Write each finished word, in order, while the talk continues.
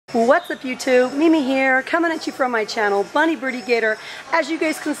What's up YouTube? Mimi here, coming at you from my channel, Bunny Birdy Gator. As you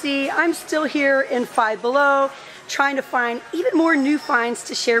guys can see, I'm still here in Five Below, trying to find even more new finds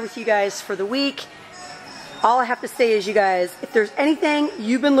to share with you guys for the week. All I have to say is, you guys, if there's anything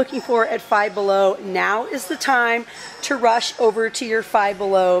you've been looking for at Five Below, now is the time to rush over to your Five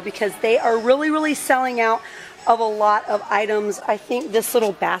Below because they are really selling out of a lot of items. I think this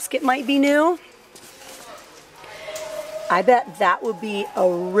little basket might be new. I bet that would be a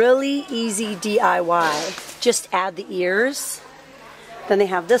really easy DIY. Just add the ears. Then they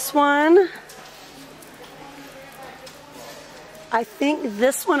have this one. I think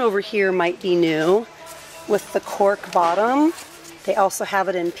this one over here might be new with the cork bottom. They also have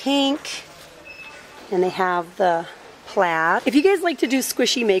it in pink. And they have the plaid. If you guys like to do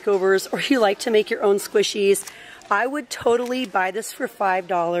squishy makeovers or you like to make your own squishies, I would totally buy this for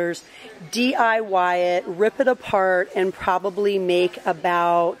 $5, DIY it, rip it apart, and probably make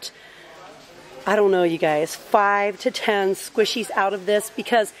about, I don't know you guys, 5 to 10 squishies out of this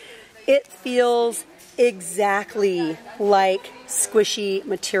because it feels exactly like squishy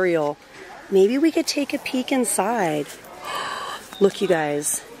material. Maybe we could take a peek inside. Look you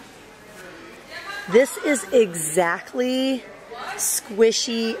guys. This is exactly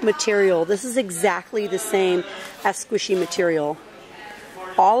squishy material. This is exactly the same as squishy material.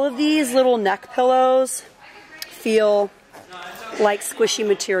 All of these little neck pillows feel like squishy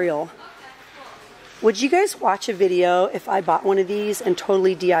material. Would you guys watch a video if I bought one of these and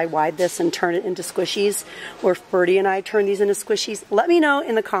totally DIY'd this and turn it into squishies? Or if Birdy and I turn these into squishies? Let me know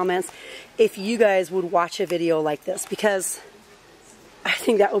in the comments if you guys would watch a video like this, because I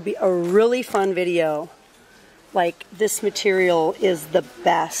think that would be a really fun video. Like, this material is the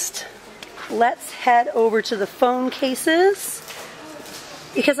best. Let's head over to the phone cases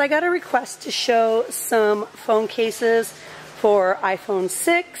because I got a request to show some phone cases for iPhone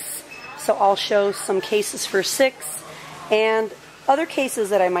 6. So I'll show some cases for 6 and other cases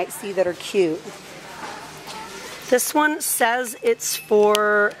that I might see that are cute. This one says it's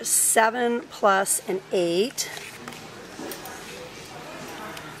for 7 plus and 8.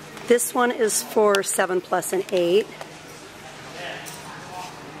 This one is for 7 plus and 8.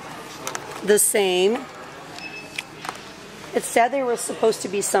 The same. It said there were supposed to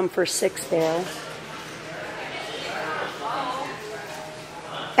be some for 6 there.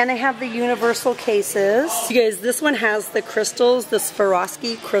 And I have the universal cases. You guys, this one has the crystals, the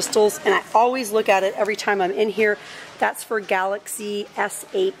Swarovski crystals, and I always look at it every time I'm in here. That's for Galaxy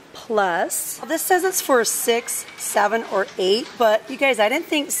S8 Plus. This says it's for 6, 7, or 8, but you guys, I didn't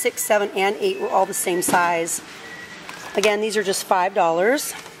think 6, 7, and 8 were all the same size. Again, these are just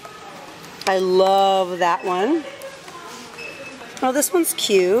 $5. I love that one. Oh, this one's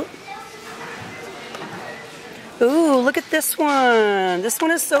cute. Ooh, look at this one. This one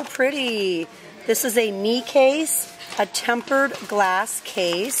is so pretty. This is a me case, a tempered glass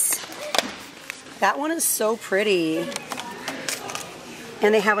case. That one is so pretty.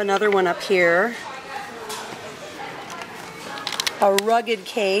 And they have another one up here. A rugged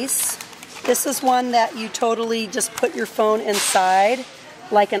case. This is one that you totally just put your phone inside,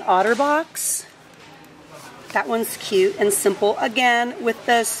 like an OtterBox. That one's cute and simple. Again, with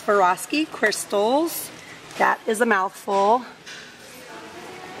the Swarovski crystals. That is a mouthful.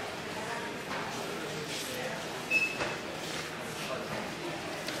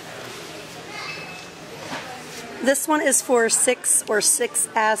 This one is for 6 or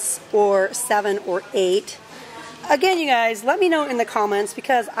 6S or 7 or 8. Again, you guys, let me know in the comments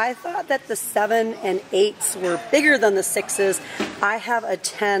because I thought that the 7 and 8s were bigger than the 6s. I have a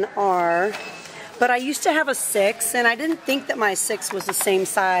 10R, but I used to have a 6 and I didn't think that my 6 was the same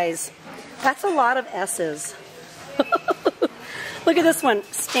size. That's a lot of S's. Look at this one.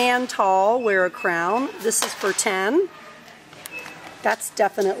 Stand tall, wear a crown. This is for 10. That's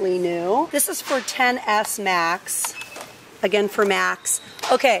definitely new. This is for 10S Max. Again, for Max.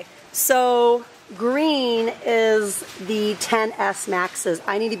 Okay, so green is the 10S Maxes.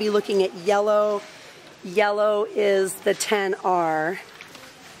 I need to be looking at yellow. Yellow is the 10R.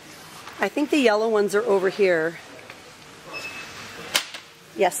 I think the yellow ones are over here.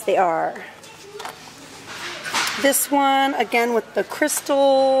 Yes, they are. This one, again, with the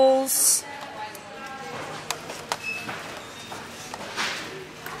crystals.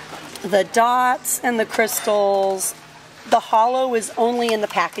 The dots and the crystals. The hollow is only in the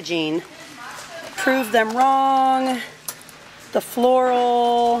packaging. Prove them wrong. The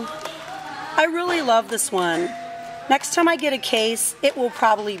floral. I really love this one. Next time I get a case, it will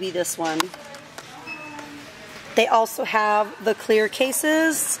probably be this one. They also have the clear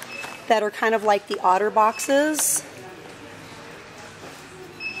cases that are kind of like the OtterBoxes.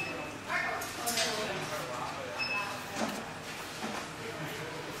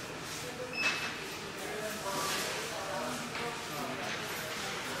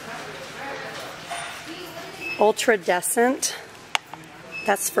 Ultra Decent.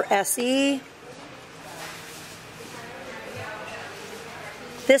 That's for SE.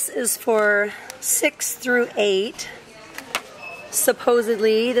 This is for 6 through 8.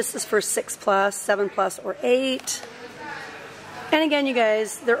 Supposedly, this is for 6 plus, 7 plus, or 8. And again, you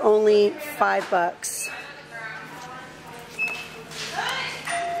guys, they're only $5.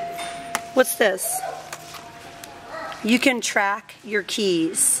 What's this? You can track your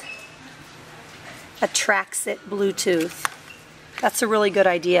keys. A Traxit Bluetooth. That's a really good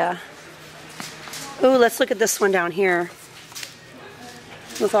idea. Ooh, let's look at this one down here.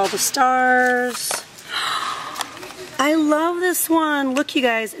 With all the stars. I love this one. Look, you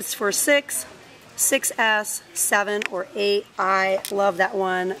guys, it's for 6, 6S, 7, or 8. I love that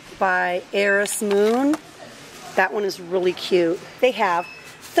one by Eris Moon. That one is really cute. They have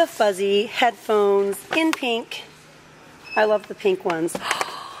the fuzzy headphones in pink. I love the pink ones.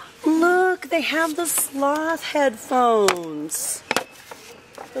 Look, they have the sloth headphones.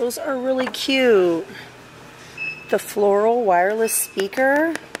 Those are really cute. The floral wireless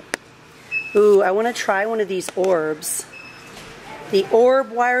speaker. Ooh, I want to try one of these orbs. The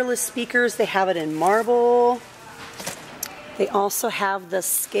orb wireless speakers, they have it in marble. They also have the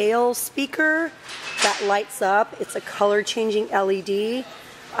scale speaker that lights up. It's a color changing LED.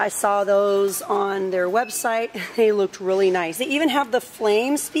 I saw those on their website. They looked really nice. They even have the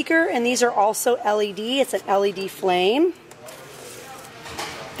flame speaker, and these are also LED. It's an LED flame.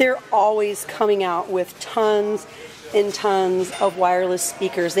 They're always coming out with tons and tons of wireless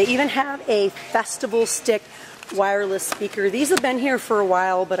speakers. They even have a festival stick wireless speaker. These have been here for a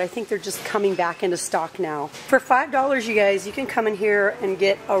while, but I think they're just coming back into stock now. For $5, you guys, you can come in here and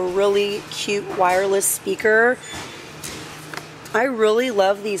get a really cute wireless speaker. I really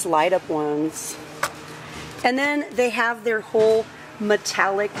love these light up ones. And then they have their whole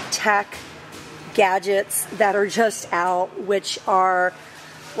metallic tech gadgets that are just out, which are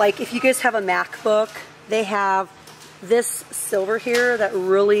like, if you guys have a MacBook, they have this silver here that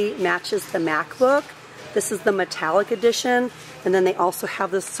really matches the MacBook. This is the metallic edition. And then they also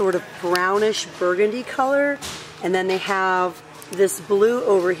have this sort of brownish burgundy color. And then they have this blue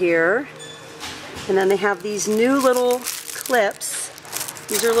over here. And then they have these new little clips.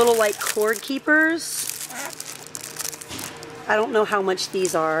 These are little like cord keepers. I don't know how much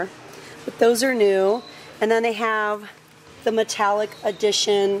these are, but those are new. And then they have the metallic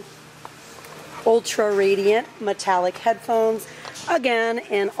edition ultra radiant metallic headphones, again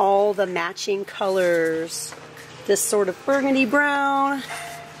in all the matching colors. This sort of burgundy brown.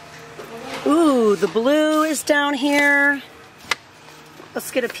 Ooh, the blue is down here.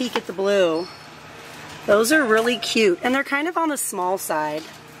 Let's get a peek at the blue. Those are really cute, and they're kind of on the small side.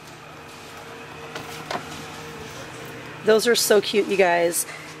 Those are so cute, you guys.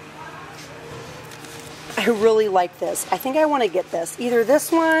 I really like this. I think I want to get this. Either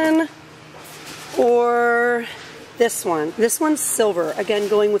this one or this one. This one's silver. Again,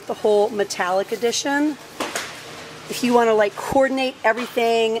 going with the whole metallic edition. If you want to like coordinate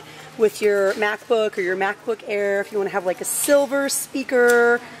everything with your MacBook or your MacBook Air, if you want to have like a silver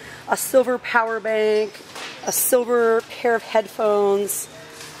speaker, a silver power bank, a silver pair of headphones,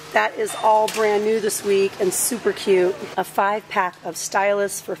 that is all brand new this week and super cute. A 5-pack of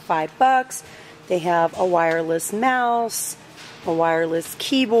stylus for $5. They have a wireless mouse, a wireless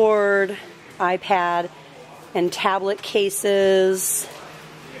keyboard, iPad and tablet cases,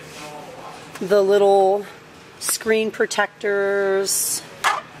 the little screen protectors.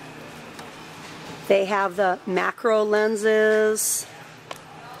 They have the macro lenses.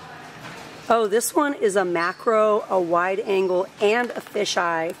 Oh, this one is a macro, a wide angle, and a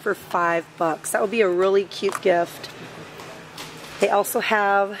fisheye for $5. That would be a really cute gift. They also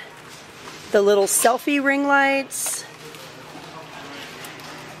have the little selfie ring lights.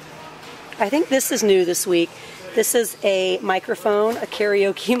 I think this is new this week. This is a microphone, a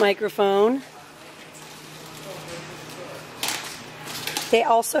karaoke microphone. They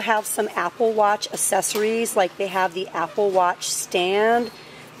also have some Apple Watch accessories, like they have the Apple Watch stand.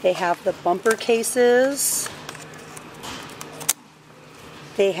 They have the bumper cases.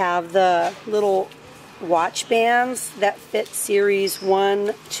 They have the little watch bands that fit series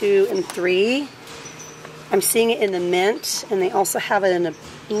 1, 2, and 3. I'm seeing it in the mint, and they also have it in a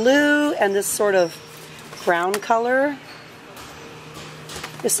blue and this sort of brown color.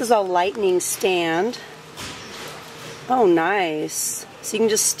 This is a lightning stand. Oh, nice. So you can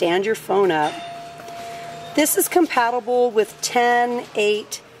just stand your phone up. This is compatible with 10,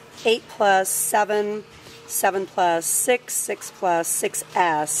 8, 8 plus, 7, 7 plus, 6, 6 plus,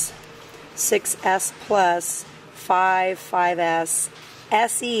 6S, 6S plus, 5, 5S,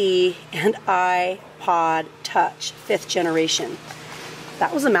 SE, and I iPod Touch 5th generation.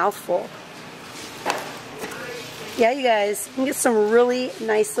 That was a mouthful. Yeah, you guys, you can get some really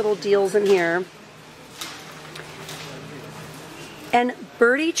nice little deals in here. And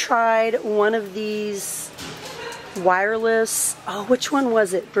Birdy tried one of these wireless, oh, which one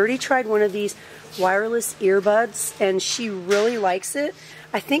was it? Birdy tried one of these wireless earbuds, and she really likes it.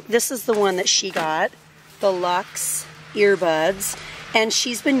 I think this is the one that she got, the Luxe earbuds, and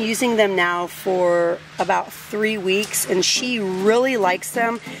she's been using them now for about 3 weeks, and she really likes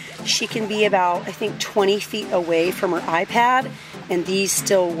them. She can be about, I think, 20 feet away from her iPad, and these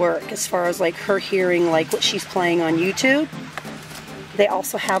still work as far as like her hearing like what she's playing on YouTube. They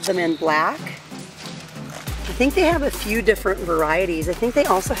also have them in black. I think they have a few different varieties. I think they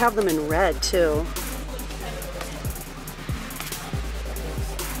also have them in red too.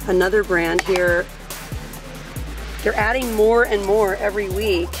 Another brand here. They're adding more and more every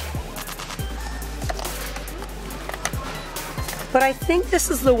week. But I think this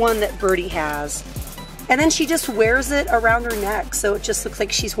is the one that Birdy has. And then she just wears it around her neck, so it just looks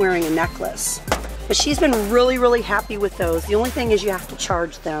like she's wearing a necklace. But she's been really, really happy with those. The only thing is you have to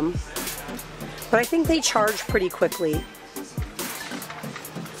charge them. But I think they charge pretty quickly.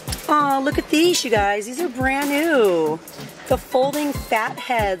 Aw, look at these, you guys. These are brand new. The folding fat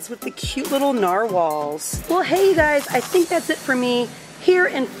heads with the cute little narwhals. Well, hey, you guys, I think that's it for me here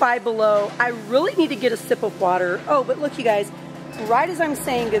in Five Below. I really need to get a sip of water. Oh, but look, you guys, right as I'm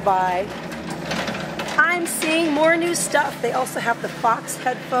saying goodbye, I'm seeing more new stuff. They also have the Fox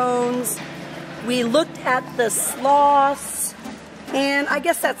headphones. We looked at the sloths, and I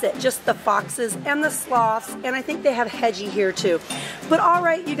guess that's it, just the foxes and the sloths, and I think they have hedgie here too. But all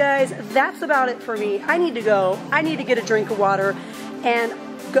right, you guys, that's about it for me. I need to go. I need to get a drink of water and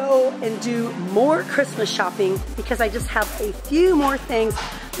go and do more Christmas shopping because I just have a few more things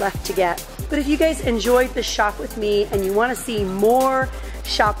left to get. But if you guys enjoyed the shop with me and you want to see more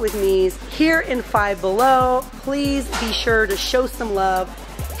shop with me's here in Five Below, please be sure to show some love.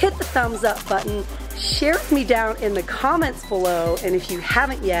 Hit the thumbs up button, share with me down in the comments below, and if you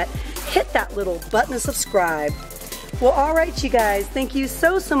haven't yet, hit that little button to subscribe. Well, all right, you guys, thank you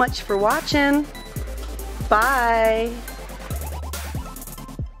so much for watching. Bye.